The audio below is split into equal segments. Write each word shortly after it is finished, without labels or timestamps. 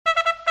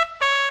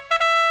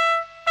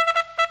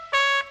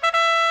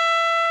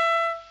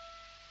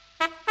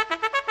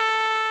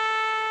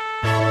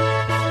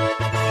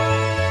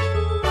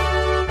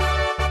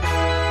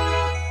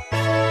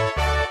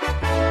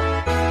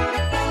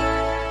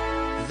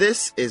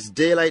This is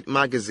Daylight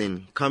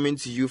Magazine, coming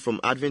to you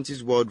from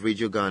Adventist World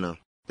Radio Ghana,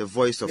 the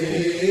voice of hope.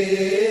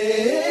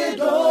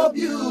 AWR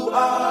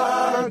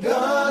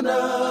Ghana,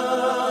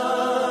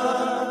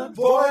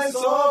 voice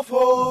of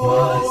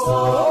hope.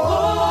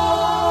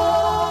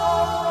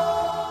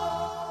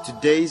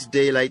 Today's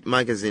Daylight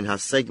Magazine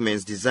has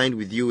segments designed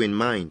with you in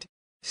mind.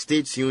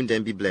 Stay tuned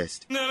and be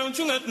blessed. Now don't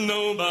you let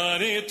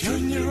nobody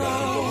turn you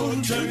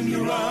around, turn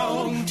you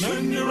around,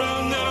 turn you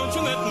around. Now don't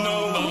you let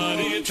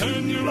nobody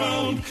turn you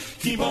around.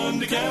 Keep on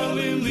to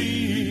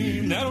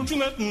Galilee. Now don't you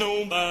let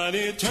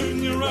nobody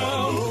turn you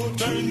around,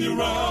 turn you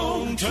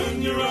around,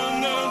 turn you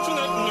around. Now don't you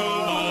let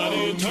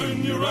nobody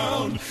turn you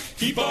around.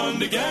 Keep on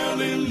to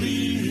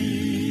Galilee.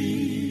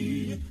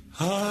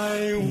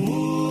 I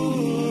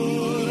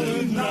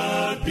would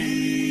not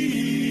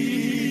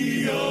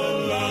be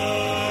alive.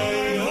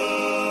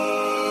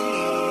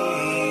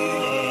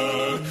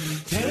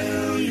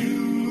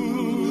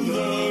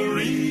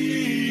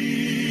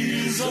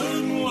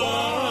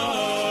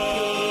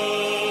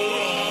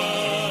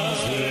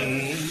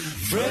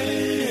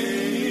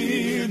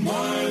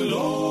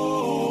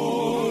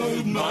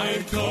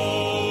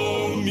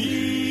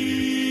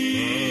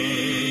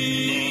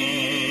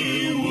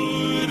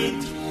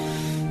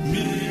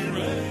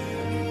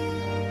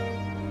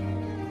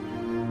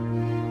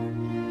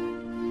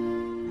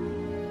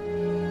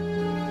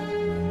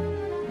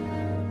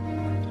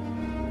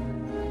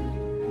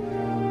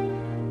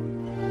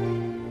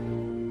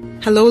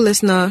 Hello,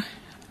 listener.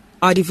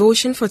 Our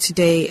devotion for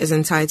today is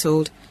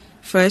entitled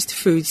First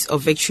Fruits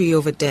of Victory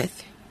Over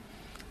Death.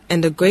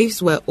 And the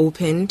graves were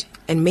opened,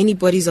 and many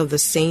bodies of the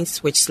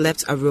saints which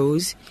slept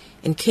arose,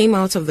 and came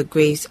out of the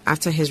graves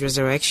after his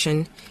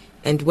resurrection,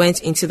 and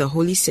went into the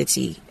holy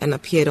city, and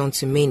appeared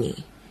unto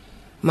many.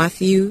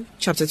 Matthew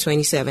chapter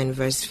 27,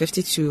 verse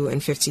 52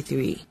 and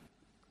 53.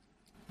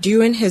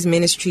 During his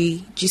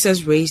ministry,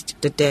 Jesus raised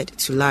the dead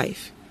to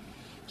life.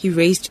 He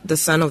raised the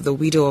son of the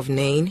widow of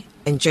Nain,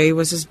 and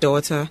Jairus'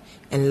 daughter,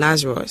 and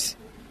Lazarus.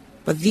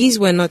 But these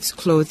were not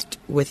clothed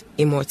with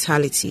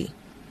immortality.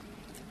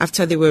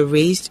 After they were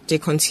raised, they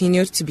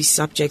continued to be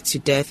subject to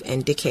death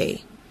and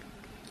decay.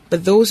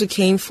 But those who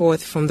came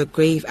forth from the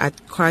grave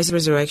at Christ's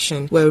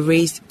resurrection were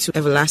raised to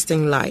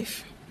everlasting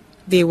life.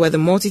 They were the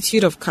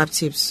multitude of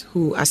captives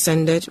who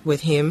ascended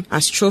with him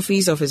as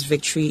trophies of his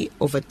victory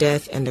over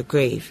death and the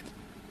grave.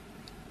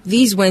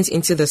 These went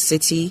into the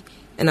city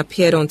and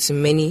appeared unto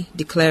many,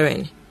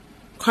 declaring,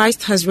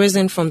 Christ has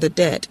risen from the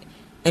dead,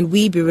 and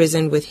we be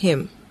risen with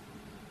him.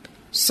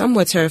 Some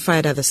were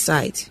terrified at the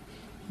sight.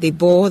 They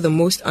bore the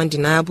most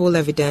undeniable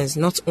evidence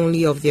not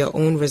only of their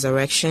own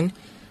resurrection,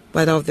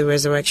 but of the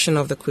resurrection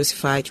of the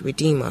crucified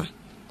Redeemer.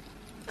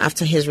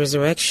 After his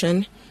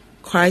resurrection,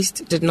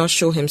 Christ did not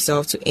show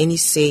himself to any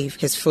save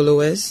his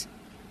followers,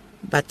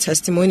 but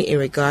testimony in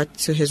regard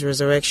to his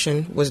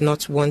resurrection was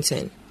not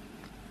wanting.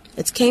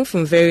 It came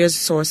from various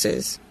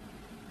sources,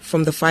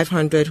 from the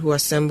 500 who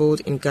assembled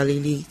in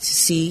Galilee to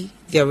see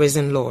their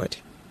risen Lord.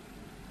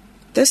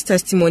 This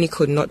testimony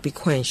could not be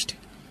quenched.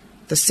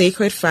 The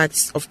sacred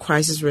facts of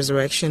Christ's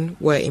resurrection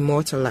were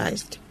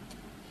immortalized.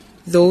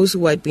 Those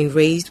who had been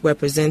raised were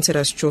presented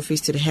as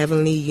trophies to the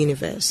heavenly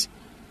universe,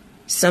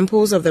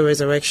 samples of the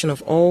resurrection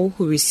of all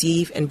who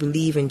receive and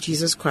believe in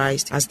Jesus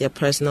Christ as their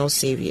personal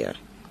Savior.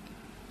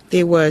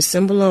 They were a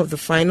symbol of the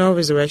final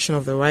resurrection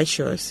of the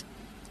righteous.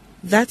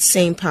 That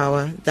same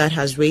power that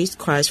has raised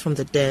Christ from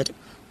the dead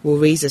will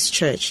raise his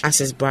church as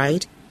his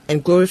bride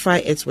and glorify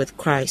it with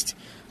Christ,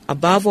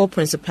 above all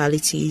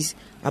principalities,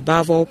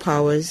 above all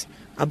powers,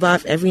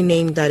 above every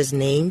name that is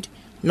named,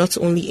 not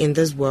only in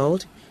this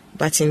world,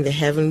 but in the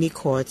heavenly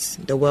courts,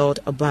 the world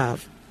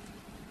above.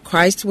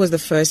 Christ was the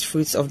first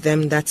fruits of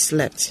them that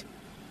slept.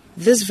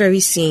 This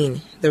very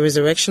scene, the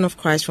resurrection of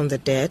Christ from the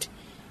dead,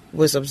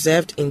 was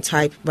observed in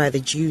type by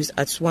the Jews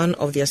at one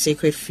of their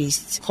sacred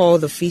feasts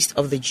called the Feast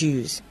of the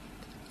Jews.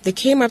 They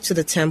came up to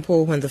the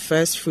temple when the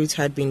first fruits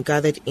had been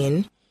gathered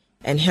in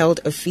and held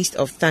a feast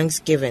of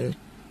thanksgiving.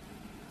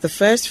 The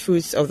first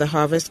fruits of the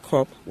harvest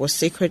crop was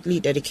sacredly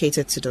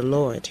dedicated to the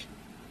Lord.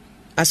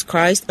 As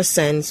Christ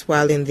ascends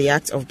while in the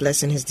act of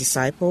blessing his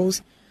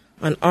disciples,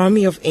 an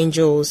army of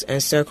angels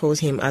encircles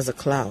him as a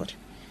cloud.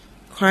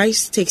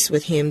 Christ takes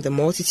with him the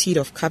multitude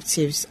of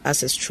captives as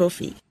his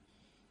trophy.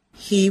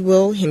 He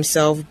will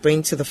himself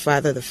bring to the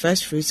Father the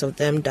first fruits of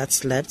them that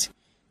slept,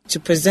 to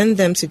present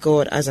them to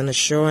God as an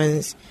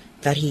assurance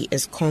that he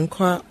is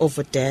conqueror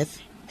over death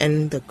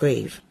and the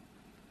grave.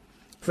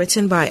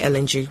 Written by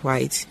Ellen G.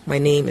 White. My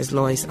name is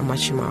Lois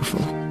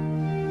Amachimafo.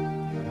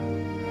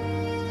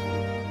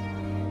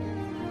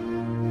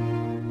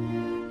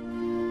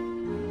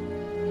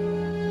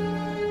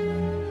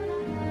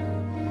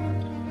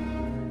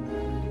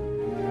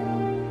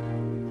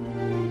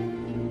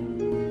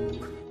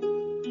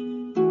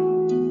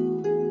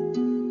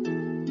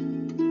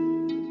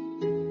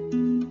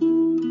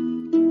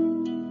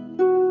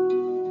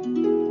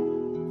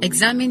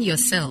 Examine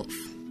yourself.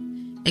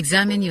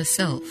 Examine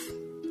yourself.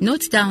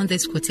 Note down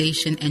this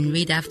quotation and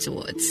read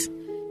afterwards.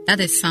 That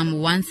is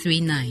Psalm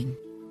 139.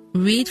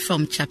 Read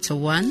from chapter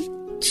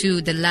 1,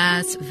 to the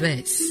last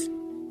verse,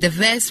 the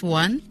verse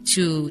 1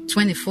 to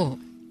 24.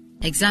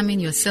 Examine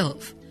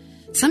yourself.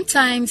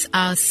 Sometimes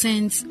our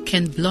sins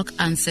can block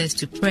answers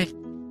to prayer.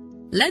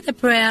 Let the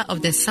prayer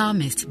of the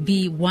psalmist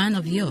be one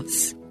of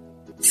yours.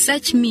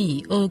 Search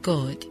me, O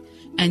God,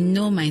 and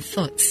know my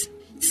thoughts.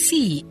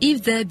 See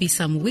if there be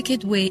some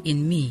wicked way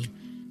in me.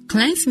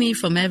 Cleanse me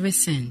from every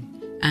sin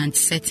and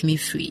set me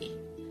free.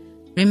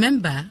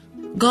 Remember,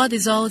 God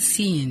is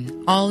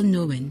all-seeing,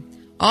 all-knowing,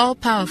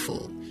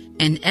 all-powerful,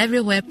 and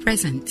everywhere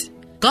present.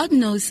 God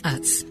knows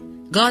us.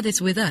 God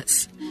is with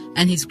us,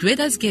 and His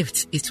greatest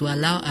gift is to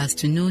allow us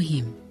to know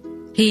Him.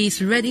 He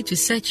is ready to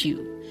search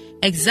you.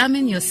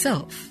 Examine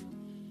yourself.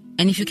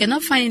 And if you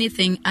cannot find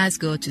anything,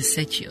 ask God to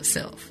search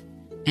yourself.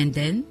 And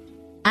then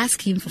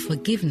ask Him for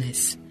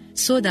forgiveness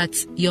so that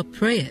your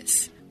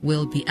prayers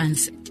will be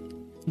answered.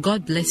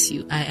 God bless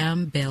you. I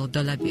am Belle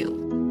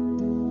Dollarbill.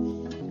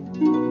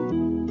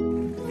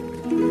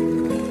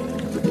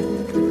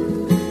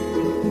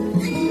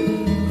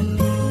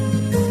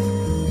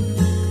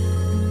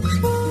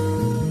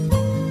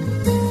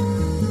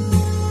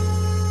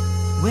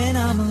 When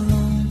I'm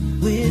alone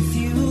with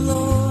you,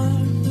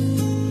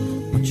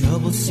 Lord, my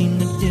troubles seem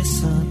to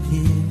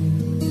disappear,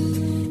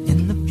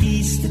 and the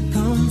peace that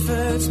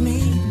comforts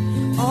me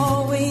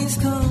always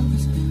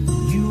comes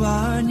when you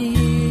are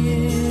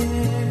near.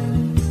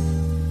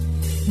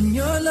 And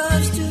your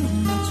love's too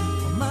much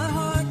for my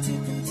heart to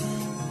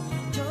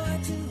contain, joy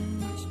too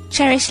much.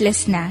 Cherished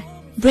listener,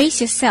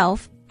 brace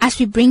yourself as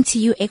we bring to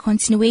you a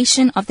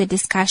continuation of the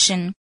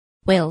discussion.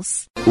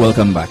 Wales.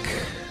 Welcome back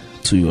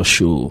to your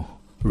show,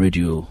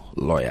 Radio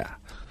Lawyer.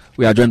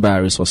 We are joined by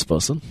a resource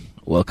person.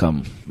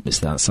 Welcome,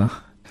 Mr. Ansah.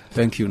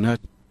 Thank you, Nat.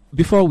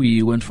 Before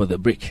we went for the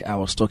break, I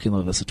was talking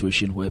of a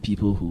situation where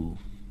people who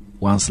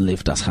once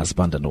lived as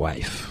husband and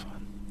wife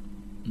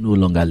no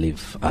longer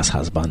live as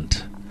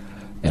husband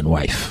and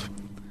wife.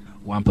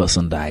 One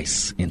person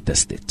dies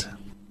intestate.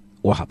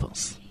 What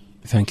happens?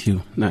 Thank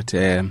you, Nat.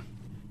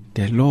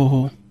 The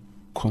law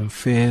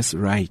confers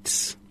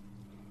rights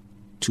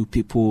to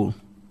people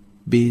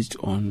based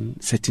on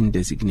certain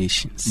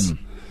designations.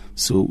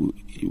 So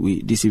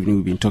this evening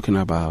we've been talking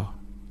about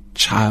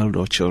child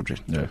or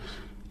children,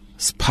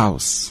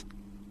 spouse,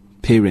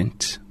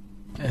 parent,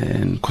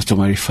 and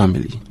customary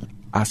family.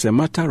 As a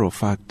matter of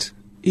fact,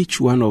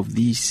 each one of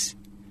these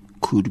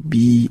could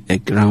be a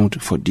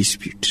ground for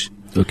dispute.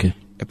 Okay.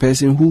 A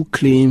person who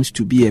claims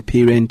to be a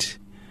parent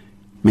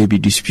may be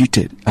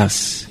disputed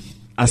as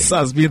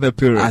being the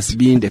parent. As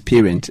being the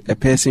parent. A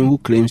person who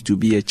claims to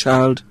be a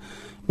child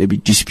may be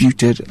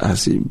disputed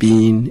as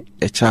being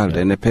a child,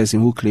 and a person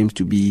who claims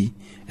to be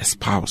a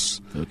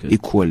spouse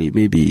equally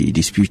may be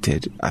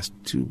disputed as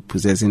to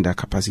possessing that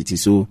capacity.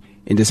 So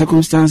in the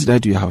circumstance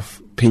that you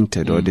have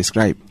painted or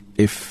described,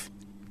 if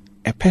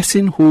a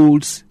person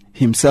holds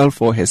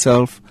himself or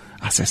herself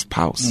as a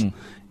spouse,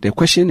 the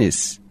question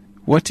is,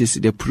 what is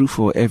the proof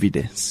or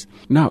evidence?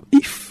 Now,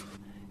 if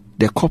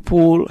the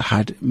couple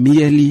had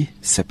merely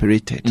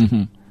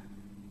separated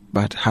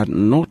but had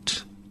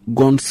not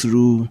gone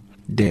through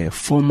the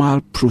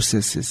formal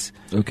processes,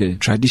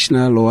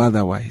 traditional or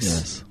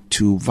otherwise,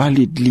 to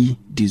validly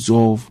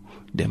dissolve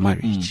the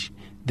marriage,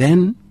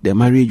 then the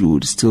marriage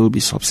would still be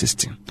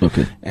subsisting.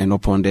 And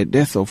upon the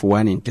death of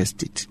one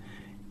intestate,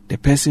 the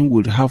person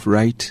would have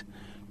right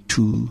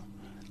to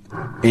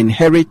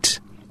inherit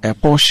a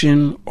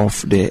portion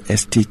of the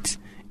estate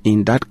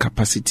in that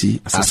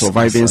capacity as a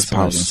surviving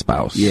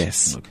spouse.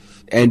 Yes.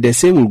 And the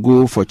same will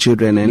go for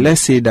children. And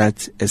let's say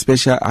that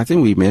I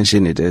think we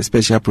mentioned it, a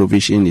special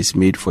provision is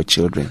made for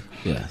children.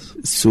 Yes.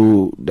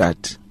 So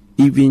that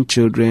even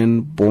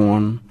children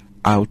born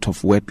out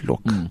of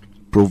wedlock,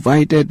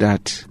 provided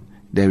that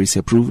there is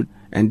a proof,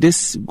 and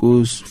this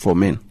goes for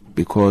men,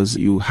 because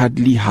you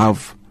hardly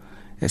have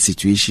a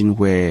situation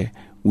where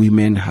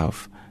women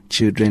have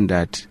children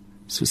that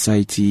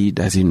society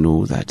doesn't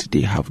know that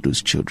they have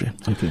those children.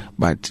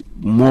 But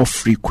more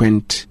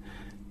frequent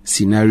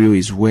scenario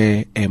is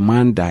where a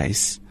man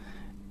dies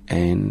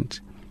and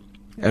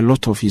a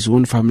lot of his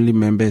own family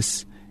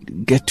members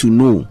get to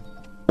know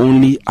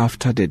only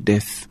after the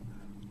death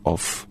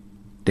of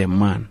the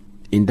man.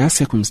 In that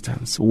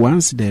circumstance,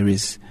 once there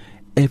is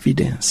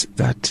evidence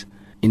that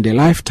in the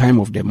lifetime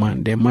of the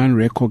man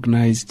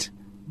recognized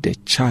the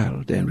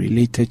child and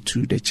related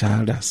to the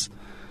child as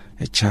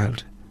a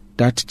child,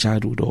 that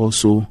child would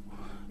also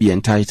be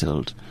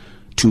entitled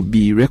to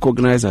be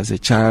recognized as a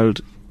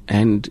child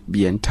and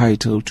be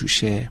entitled to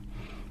share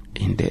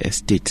in the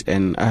estate.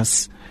 And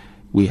as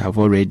we have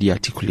already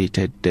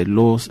articulated, the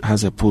law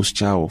has a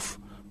posture of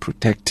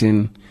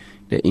protecting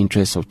the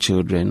interests of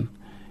children.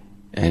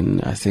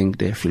 And I think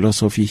the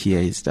philosophy here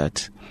is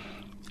that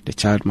the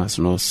child must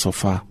not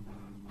suffer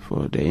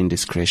for the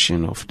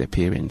indiscretion of the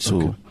parent.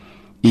 So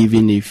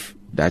even if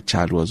that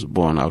child was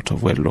born out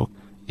of wedlock,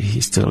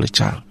 he's still a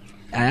child.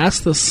 I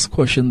ask this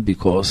question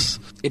because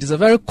it is a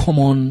very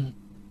common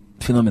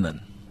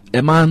phenomenon.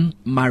 A man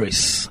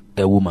marries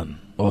a woman,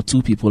 or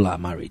two people are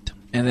married,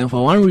 and then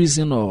for one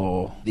reason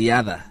or the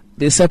other,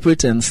 they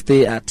separate and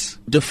stay at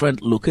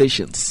different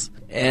locations.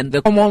 And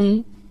the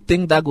common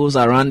thing that goes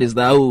around is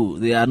that,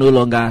 they are no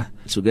longer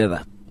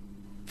together.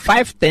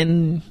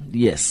 5-10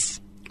 years,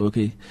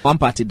 okay, one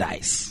party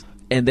dies.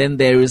 And then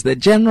there is the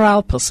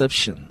general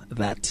perception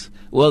that,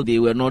 they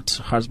were not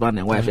husband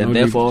and wife, and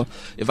therefore,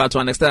 if to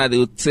an extent, they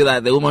would say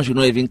that the woman should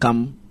not even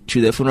come to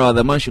the funeral,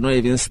 the man should not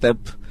even step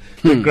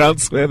the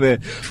grounds where the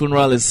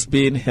funeral is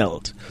being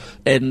held.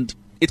 And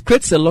it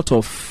creates a lot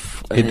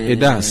of it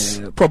does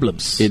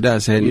problems. It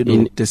does, and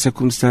in the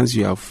circumstance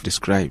you have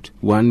described,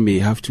 one may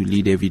have to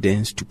lead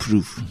evidence to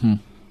prove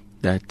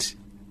that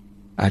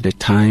at the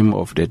time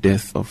of the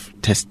death of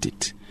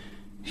testate,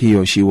 he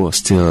or she was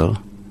still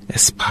a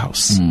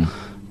spouse.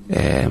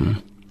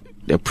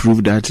 The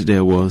proof that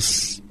there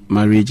was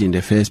marriage in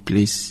the first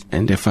place,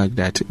 and the fact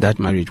that that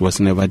marriage was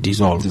never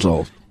dissolved.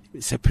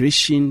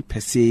 Separation per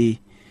se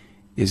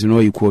is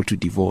not equal to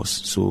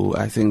divorce. So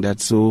I think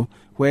that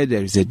where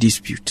there is a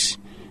dispute,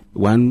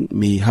 one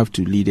may have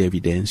to lead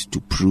evidence to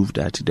prove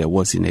that there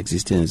was in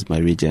existence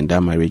marriage and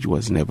that marriage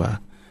was never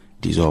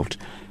dissolved.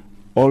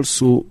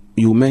 Also,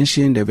 you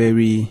mentioned a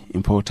very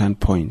important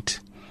point.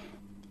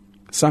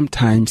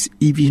 Sometimes,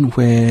 even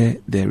where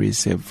there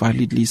is a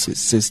validly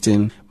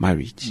subsisting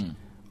marriage,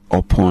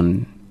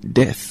 upon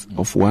death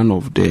of one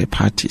of the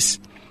parties,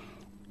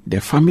 the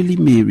family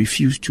may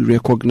refuse to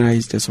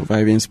recognize the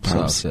surviving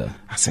spouse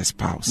as a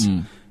spouse.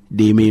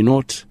 They may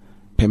not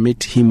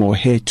permit him or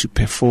her to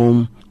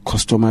perform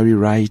customary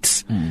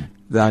rites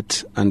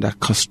that under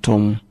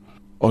custom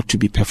ought to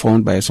be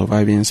performed by a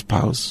surviving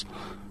spouse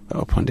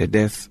upon the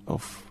death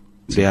of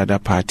the other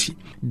party.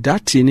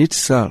 That in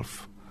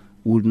itself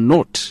would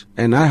not,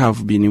 and I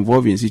have been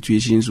involved in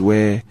situations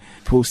where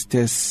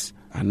posters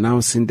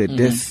announcing the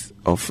death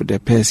of the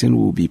person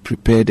will be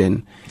prepared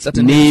and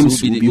certain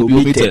names will be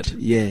omitted.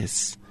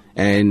 Yes.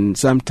 And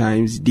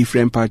sometimes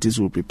different parties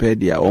will prepare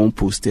their own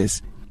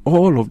posters.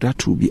 All of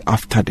that will be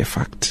after the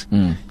fact.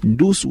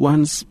 Those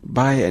ones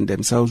by and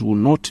themselves will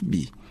not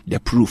be the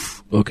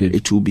proof.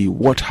 It will be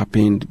what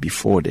happened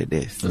before the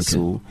death.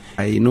 So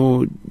I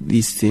know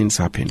these things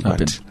happen.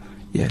 But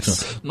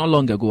yes. Not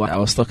long ago, I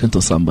was talking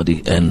to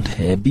somebody, and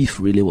her beef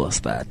really was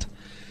that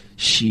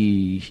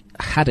she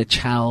had a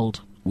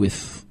child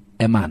with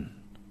a man.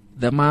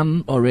 The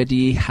man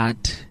already had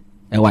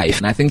a wife,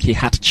 and I think he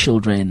had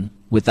children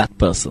with that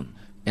person.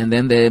 And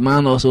then the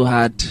man also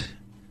had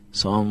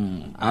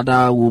some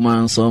other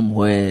woman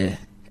somewhere.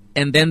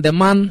 And then the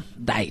man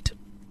died.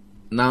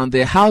 Now,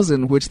 the house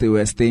in which they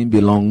were staying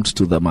belonged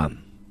to the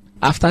man.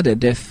 After the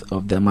death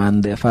of the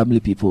man, the family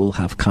people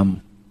have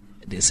come.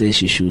 They say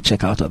she should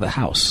check out of the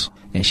house.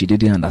 And she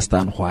didn't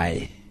understand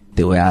why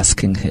they were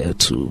asking her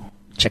to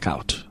check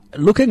out.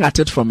 Looking at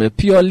it from a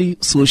purely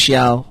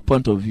social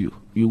point of view,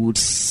 you would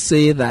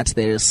say that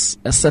there is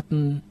a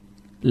certain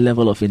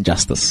level of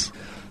injustice.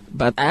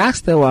 But I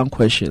asked her one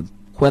question,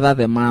 whether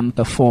the man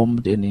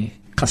performed any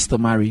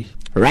customary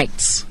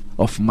rites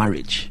of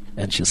marriage.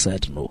 And she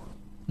said no.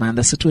 Now, in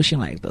a situation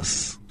like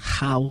this,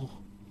 how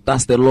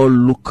does the law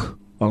look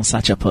on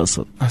such a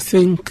person? I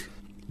think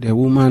the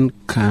woman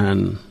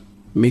can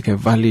make a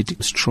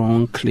valid,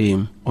 strong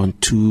claim on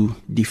two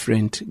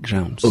different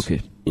grounds.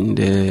 In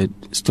the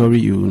story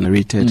you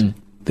narrated,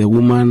 the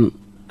woman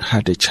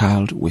had a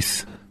child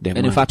with the man.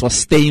 And in fact was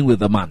staying with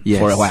the man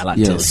for a while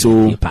until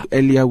so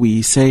earlier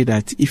we say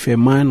that if a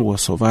man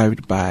was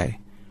survived by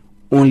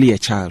only a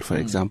child, for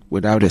example,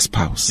 without a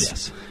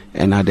spouse,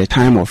 and at the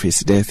time of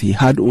his death he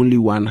had only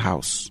one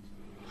house,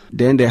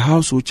 then the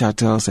household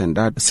chattels and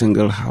that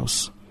single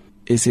house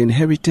is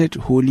inherited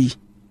wholly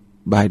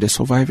by the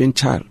surviving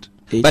child.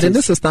 But in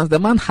this instance, the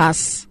man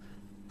has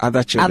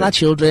other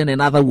children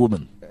and other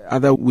women.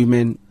 Other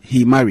women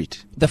he married.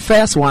 The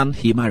first one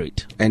he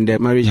married. And the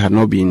marriage had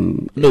not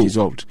been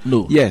dissolved.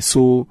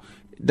 So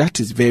that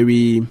is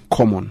very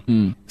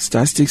common.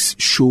 Statistics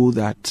show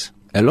that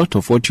a lot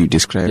of what you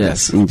describe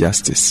as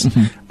injustice,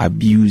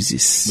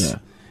 abuses,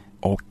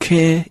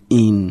 occur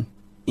in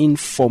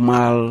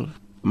informal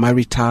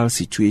marital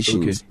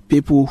situations.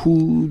 People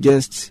who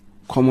just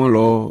common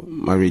law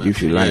marriage,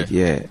 if you like,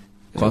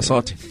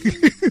 consulting.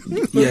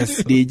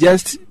 Yes, they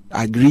just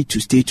agree to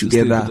stay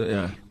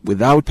together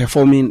without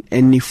performing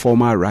any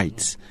formal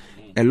rites.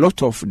 A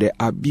lot of the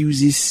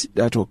abuses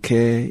that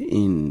occur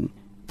in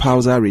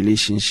spousal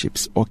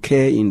relationships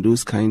occur in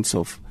those kinds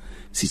of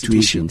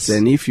situations.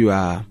 And if you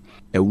are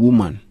a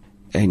woman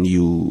and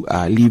you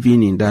are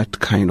living in that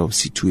kind of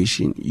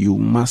situation, you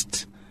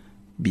must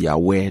be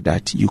aware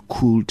that you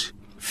could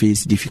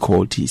face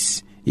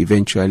difficulties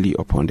eventually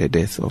upon the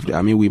death of the...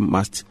 we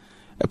must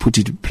put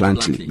it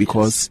bluntly,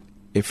 because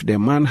if the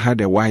man had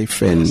a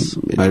wife and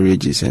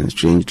marriage is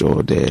estranged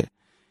or the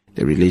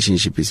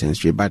relationship is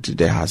estranged, but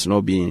there has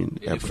not been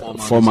a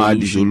formal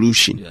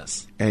dissolution,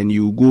 and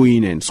you go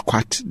in and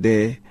squat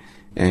there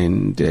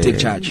and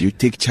you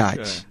take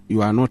charge,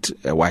 you are not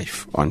a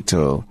wife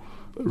until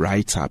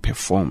rites are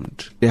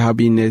performed. There have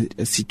been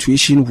a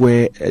situation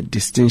where a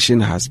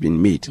distinction has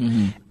been made.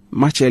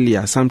 Much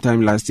earlier,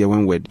 sometime last year,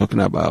 when we were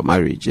talking about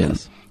marriage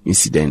and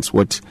incidents,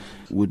 what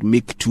would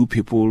make two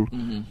people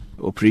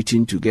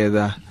operating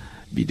together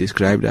be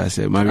described as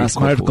a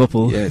married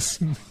couple. Yes.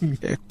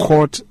 A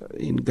court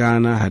in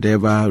Ghana had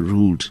ever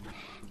ruled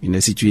in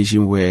a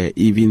situation where,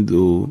 even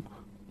though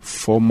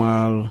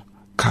formal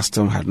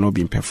custom had not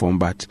been performed,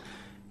 but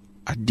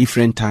at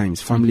different times,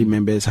 family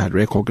members had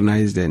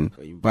recognized and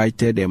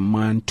invited a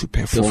man to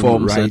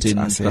perform rites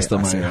as a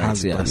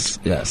husband.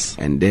 Yes.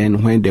 And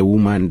then when the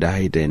woman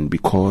died, and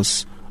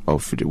because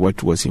of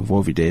what was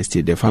involved with the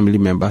estate, the family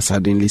member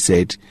suddenly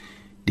said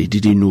they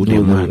didn't know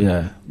the man.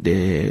 Yeah.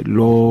 The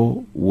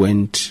law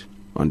went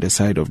on the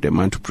side of the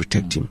man to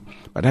protect him.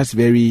 But that's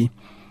very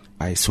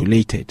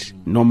isolated.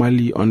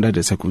 Normally, under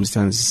the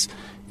circumstances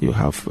you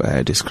have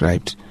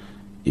described,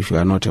 if you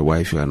are not a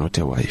wife, you are not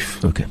a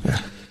wife. Okay. Yeah.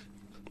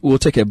 We'll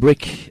take a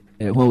break.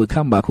 When we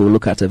come back, we'll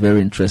look at a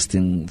very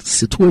interesting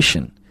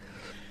situation.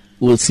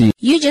 We'll see.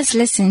 You just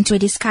listened to a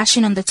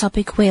discussion on the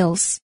topic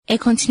wills. A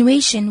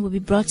continuation will be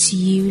brought to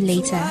you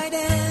later.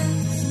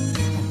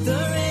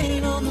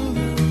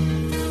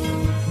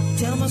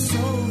 Tell my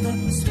soul that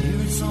my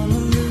spirit's on the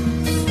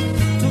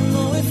loose. Don't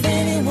know if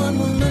anyone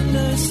will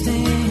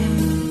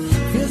understand.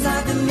 Feels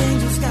like an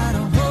angel's got a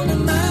hold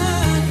in my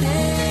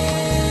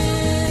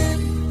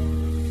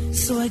hand.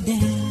 So I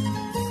dance.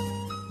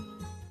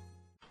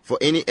 For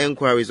any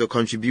enquiries or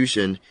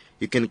contribution,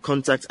 you can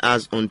contact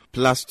us on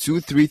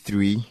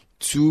 +233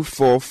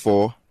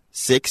 244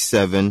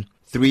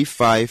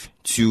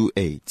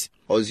 673528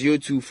 or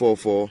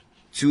 0244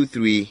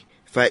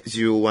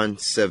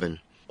 235017,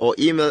 or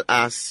email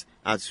us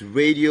at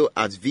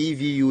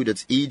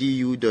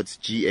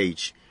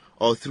radio@vvu.edu.gh,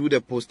 or through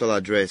the postal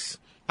address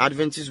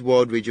Adventist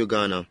World Radio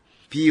Ghana,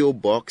 P.O.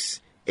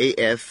 Box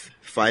AF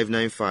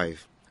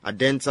 595,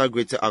 Adenta,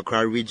 Greater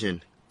Accra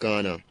Region,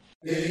 Ghana.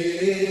 AWR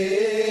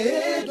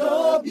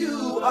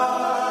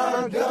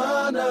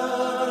Ghana,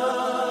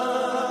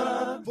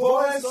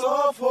 Voice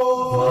of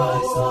Hope.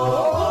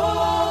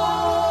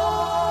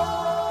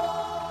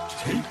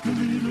 Take a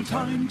little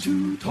time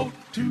to talk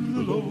to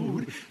the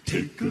Lord.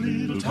 Take a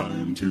little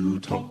time to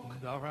talk.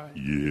 All right.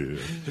 Yeah.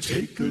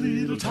 Take a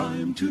little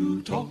time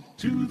to talk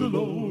to the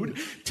Lord.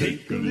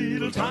 Take a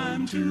little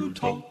time to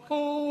talk.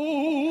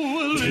 Oh,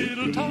 a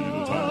little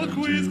talk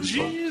with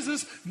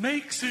Jesus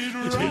makes it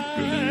right. Take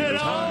a little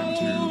time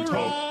to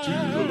talk to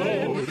the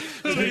Lord.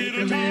 A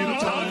little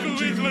talk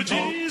with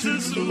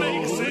Jesus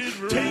makes it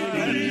right. Take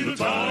a little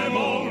time,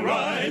 all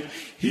right.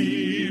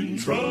 In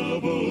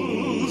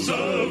troubles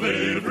of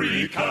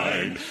every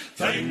kind,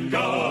 thank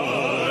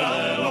God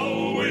I'll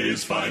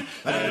always find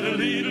that a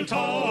little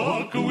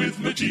talk with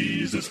my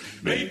Jesus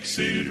makes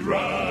it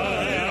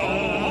right,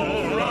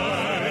 all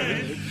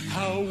right.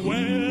 How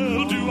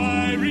well do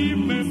I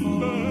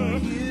remember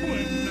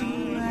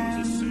when I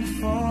was a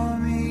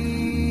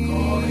sinner,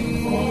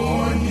 calling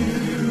for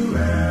you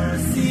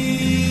and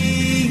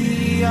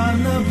See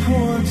on the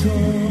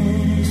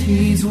portals,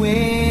 he's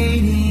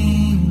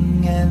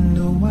waiting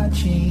and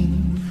watching.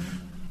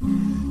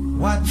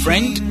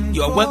 Friend,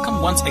 you are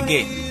welcome once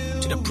again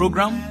to the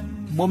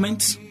program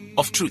Moments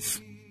of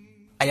Truth.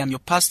 I am your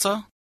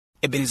pastor,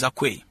 Ebenezer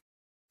Quay.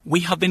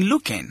 We have been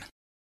looking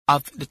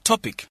at the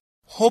topic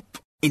Hope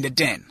in the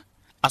Den,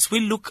 as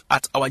we look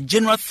at our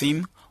general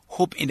theme,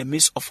 Hope in the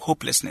Midst of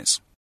Hopelessness.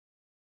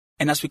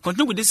 And as we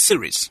continue with this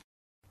series,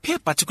 pay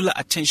particular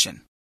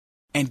attention,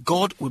 and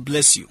God will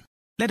bless you.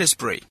 Let us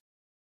pray.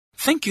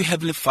 Thank you,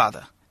 Heavenly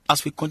Father,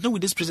 as we continue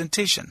with this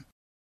presentation.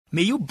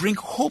 May you bring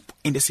hope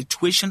in the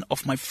situation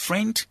of my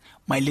friend,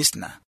 my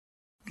listener.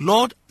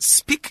 Lord,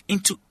 speak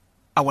into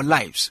our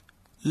lives.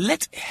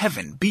 Let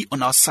heaven be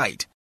on our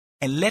side,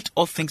 and let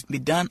all things be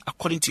done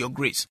according to your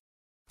grace.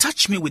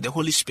 Touch me with the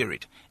Holy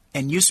Spirit,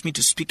 and use me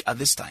to speak at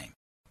this time.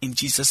 In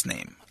Jesus'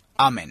 name,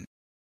 Amen.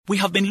 We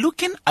have been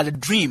looking at the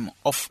dream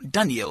of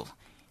Daniel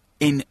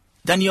in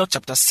Daniel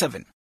chapter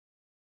 7.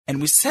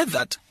 And we said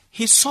that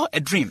he saw a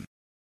dream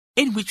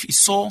in which he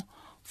saw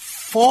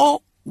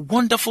 4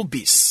 wonderful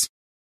beasts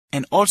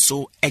and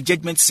also a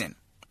judgment scene.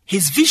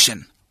 His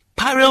vision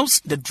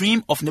parallels the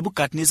dream of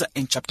Nebuchadnezzar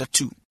in chapter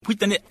 2, which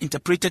Daniel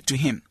interpreted to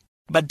him.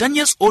 But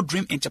Daniel's old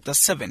dream in chapter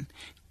 7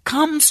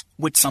 comes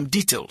with some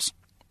details.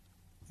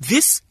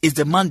 This is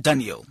the man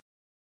Daniel.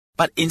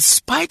 But in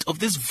spite of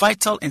these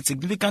vital and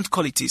significant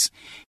qualities,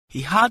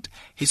 he had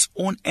his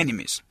own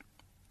enemies.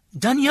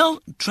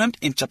 Daniel dreamt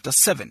in chapter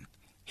 7.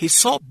 He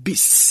saw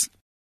beasts.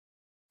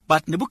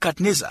 But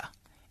Nebuchadnezzar,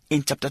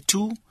 in chapter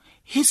 2,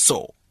 he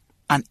saw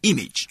an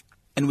image.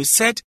 And we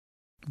said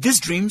these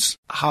dreams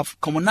have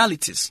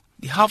commonalities.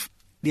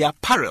 They are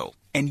parallel,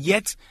 and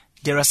yet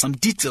there are some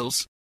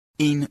details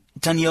in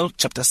Daniel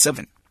chapter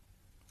 7.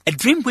 A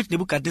dream which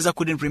Nebuchadnezzar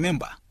couldn't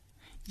remember.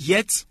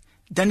 Yet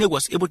Daniel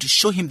was able to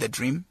show him the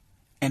dream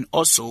and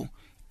also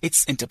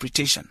its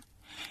interpretation.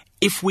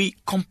 If we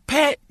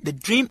compare the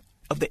dream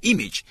of the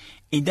image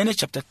in Daniel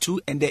chapter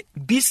 2 and the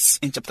beasts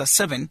in chapter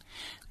 7,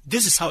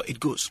 this is how it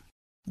goes.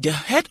 The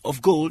head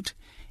of gold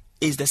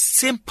is the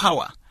same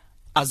power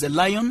as the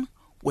lion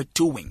with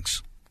 2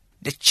 wings.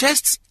 The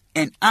chest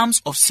and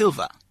arms of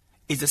silver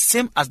is the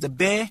same as the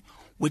bear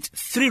with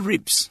 3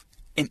 ribs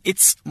in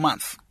its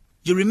mouth.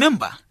 You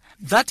remember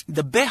that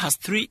the bear has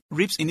 3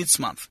 ribs in its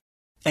mouth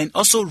and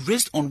also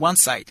raised on one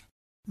side.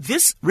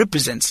 This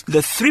represents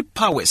the 3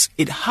 powers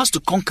it has to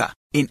conquer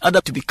in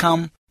order to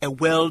become a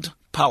world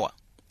power.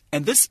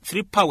 And these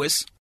 3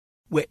 powers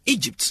were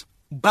Egypt,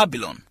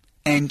 Babylon,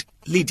 and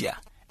Lydia.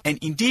 And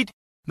indeed,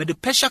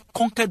 Medo-Persia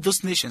conquered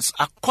those nations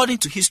according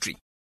to history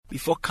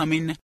before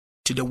coming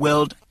to the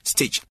world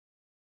stage.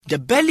 The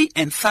belly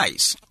and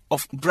thighs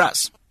of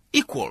brass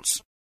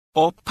equals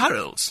or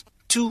parallels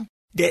to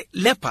the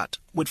leopard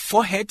with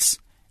 4 heads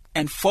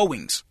and 4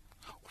 wings,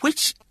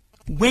 which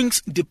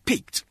wings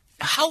depict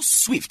how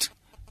swift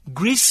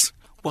Greece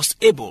was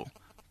able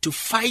to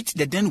fight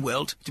the then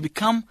world to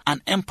become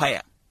an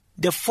empire.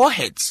 The 4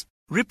 heads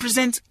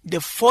represent the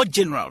 4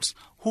 generals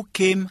who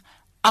came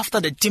after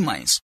the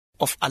demise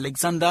of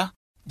Alexander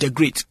the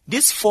Great.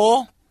 These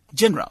 4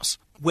 generals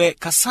were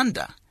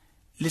Cassander,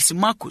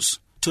 Lysimachus,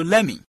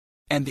 Ptolemy,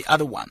 and the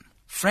other one.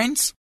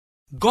 Friends,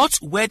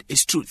 God's word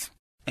is truth,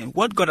 and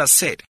what God has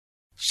said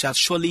shall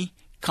surely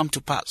come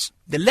to pass.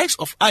 The legs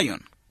of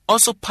iron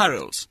also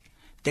parallels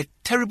the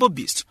terrible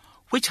beast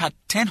which had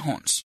 10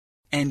 horns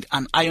and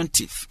an iron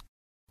teeth.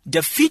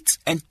 The feet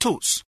and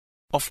toes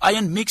of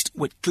iron mixed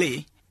with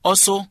clay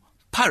also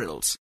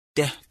parallels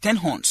the 10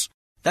 horns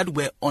that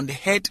were on the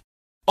head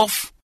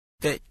of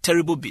the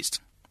terrible beast.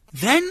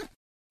 Then,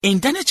 in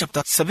Daniel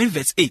chapter 7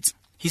 verse 8,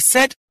 he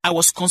said, I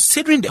was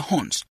considering the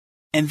horns,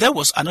 and there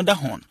was another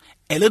horn,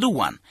 a little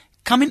one,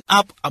 coming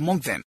up among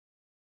them,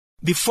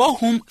 before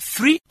whom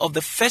 3 of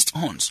the first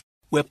horns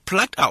were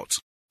plucked out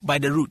by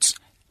the roots,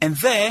 and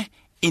there,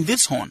 in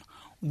this horn,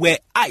 were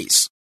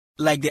eyes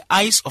like the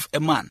eyes of a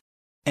man,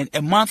 and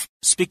a mouth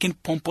speaking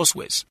pompous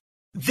words.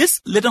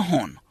 This little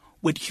horn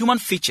with human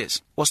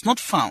features was not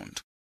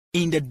found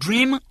in the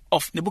dream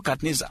of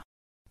Nebuchadnezzar,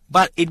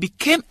 but it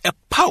became a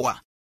power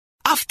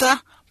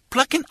after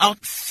plucking out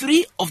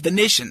 3 of the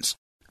nations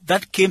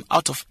that came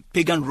out of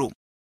pagan Rome.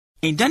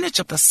 In Daniel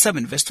chapter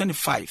 7 verse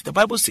 25, the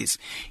Bible says,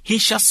 He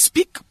shall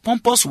speak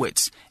pompous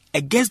words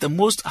against the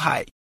Most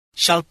High,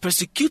 shall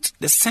persecute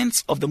the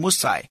saints of the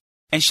Most High,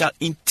 and shall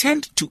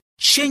intend to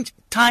change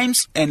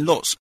times and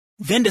laws.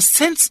 Then the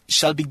saints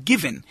shall be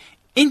given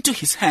into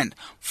his hand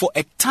for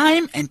a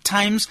time and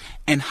times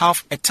and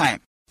half a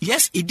time.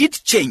 Yes, he did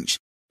change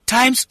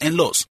times and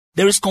laws.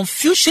 There is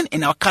confusion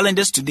in our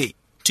calendars today.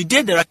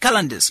 Today there are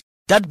calendars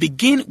that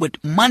begin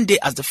with Monday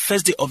as the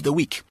first day of the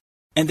week.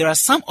 And there are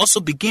some also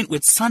begin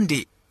with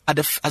Sunday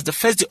as the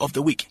first day of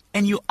the week.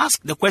 And you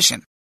ask the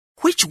question,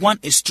 which one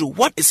is true?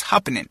 What is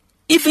happening?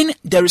 Even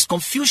there is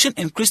confusion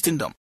in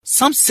Christendom.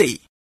 Some say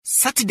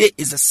Saturday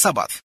is the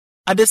Sabbath.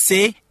 Others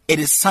say it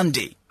is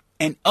Sunday.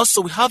 And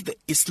also we have the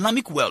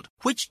Islamic world,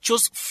 which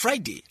chose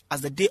Friday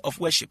as the day of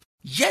worship.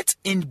 Yet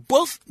in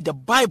both the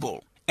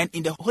Bible and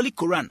in the Holy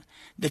Quran,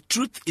 the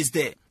truth is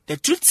there. The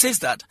truth says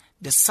that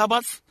the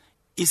Sabbath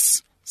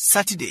is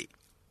Saturday.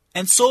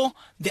 And so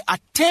the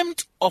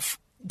attempt of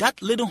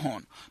that little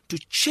horn to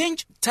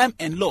change time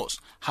and laws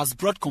has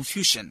brought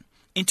confusion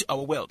into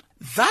our world.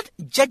 That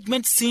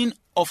judgment scene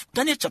of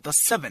Daniel chapter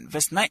 7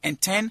 verse 9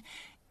 and 10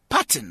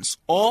 patterns,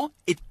 or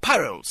it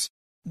parallels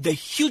the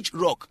huge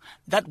rock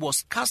that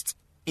was cast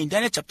in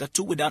Daniel chapter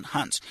 2 without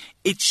hands.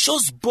 It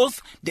shows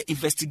both the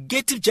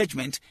investigative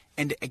judgment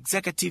and the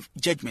executive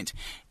judgment.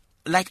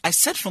 Like I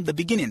said from the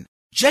beginning,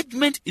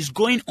 judgment is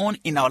going on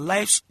in our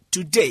lives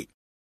today.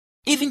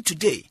 Even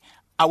today,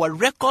 our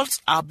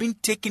records are being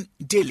taken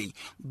daily.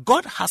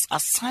 God has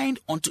assigned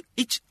unto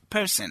each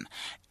person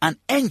an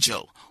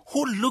angel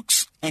who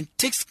looks and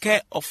takes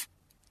care of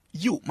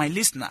you, my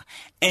listener,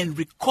 and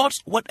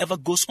records whatever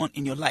goes on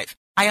in your life.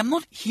 I am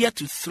not here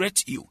to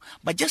threat you,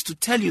 but just to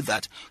tell you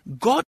that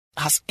God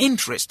has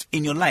interest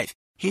in your life.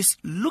 He's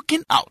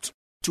looking out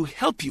to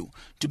help you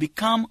to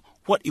become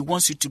what He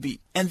wants you to be.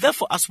 And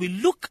therefore, as we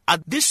look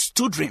at these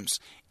 2 dreams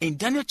in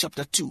Daniel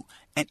chapter 2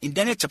 and in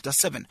Daniel chapter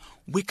 7,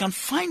 we can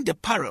find the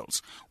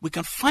parallels. We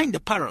can find the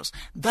parallels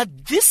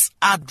that these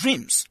are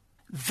dreams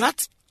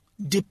that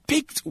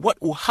depict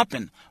what will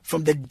happen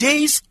from the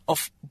days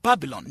of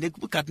Babylon,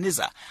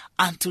 Nebuchadnezzar,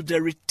 until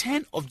the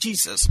return of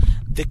Jesus,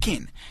 the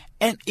King.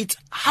 And it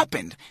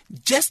happened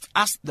just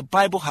as the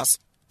Bible has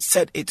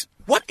said it.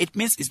 What it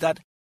means is that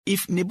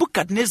if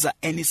Nebuchadnezzar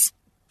and his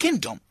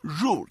kingdom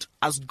ruled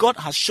as God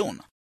has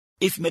shown,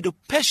 if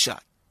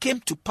Medo-Persia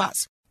came to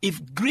pass,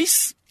 if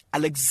Greece,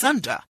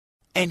 Alexander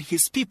and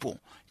his people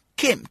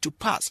came to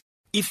pass,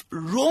 if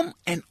Rome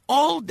and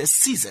all the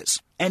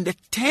Caesars and the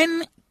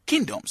 10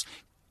 kingdoms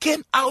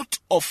came out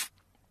of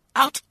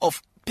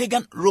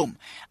pagan Rome,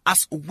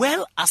 as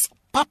well as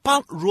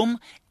papal Rome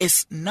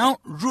is now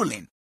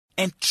ruling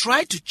and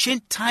try to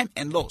change time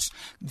and laws,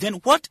 then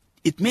what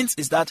it means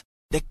is that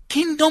the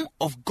kingdom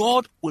of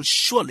God will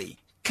surely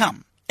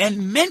come.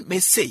 And men may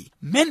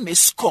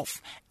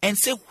scoff and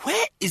say,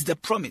 where is the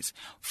promise?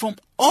 From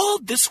all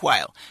this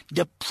while,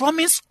 the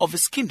promise of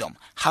His kingdom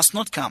has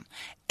not come.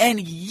 And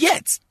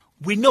yet,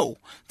 we know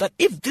that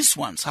if these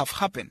ones have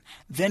happened,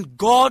 then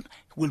God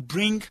will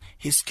bring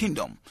His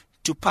kingdom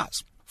to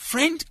pass.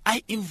 Friend,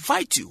 I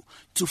invite you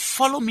to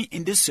follow me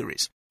in this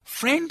series.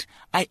 Friend,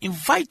 I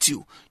invite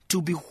you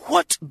to be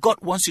what God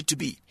wants you to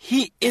be.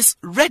 He is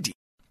ready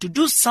to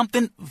do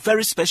something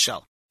very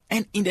special.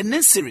 And in the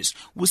next series,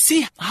 we'll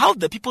see how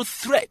the people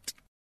thread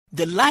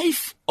the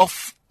life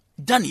of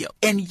Daniel,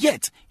 and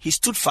yet he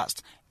stood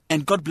fast,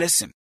 and God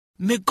bless him.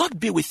 May God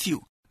be with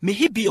you. May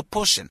He be your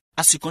portion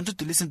as you continue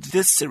to listen to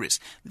this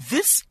series.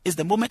 This is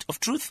the Moment of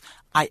Truth.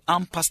 I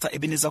am Pastor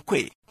Ebenezer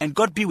Quay, and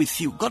God be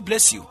with you. God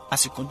bless you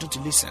as you continue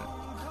to listen.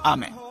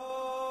 Amen.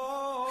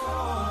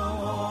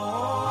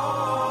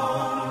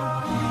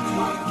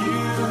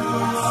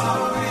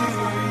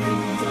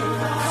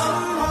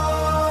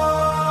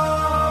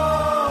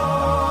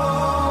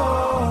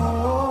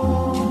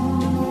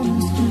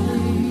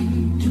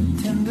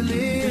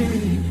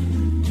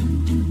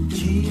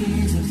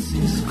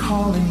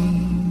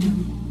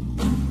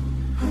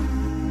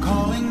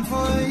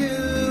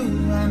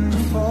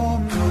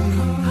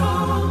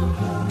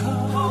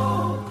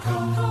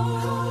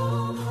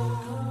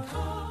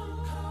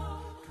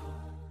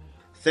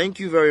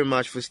 Thank you very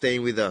much for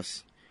staying with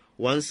us.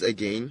 Once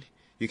again,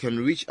 you can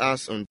reach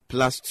us on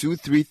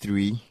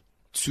 +233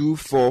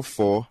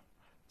 244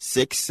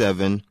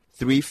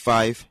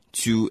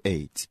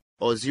 673528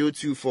 or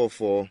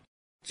 0244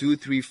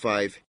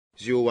 235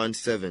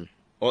 017,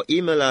 or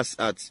email us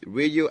at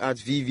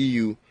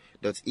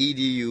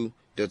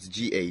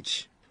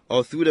radio@vvu.edu.gh,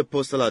 or through the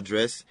postal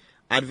address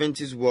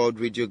Adventist World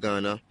Radio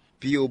Ghana,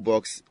 P.O.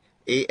 Box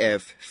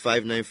AF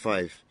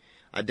 595,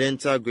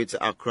 Adenta, Greater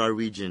Accra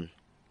Region,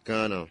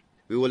 Ghana.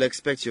 We will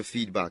expect your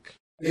feedback.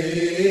 AWR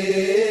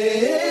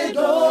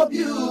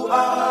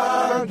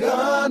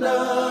Ghana,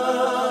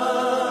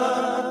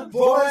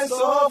 Voice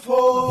of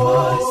Hope.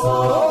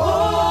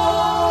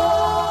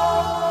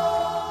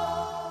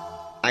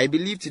 I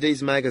believe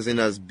today's magazine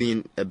has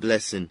been a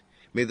blessing.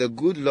 May the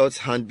good Lord's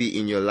hand be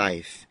in your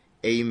life.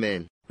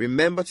 Amen.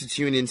 Remember to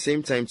tune in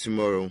same time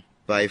tomorrow.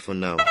 Bye for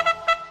now.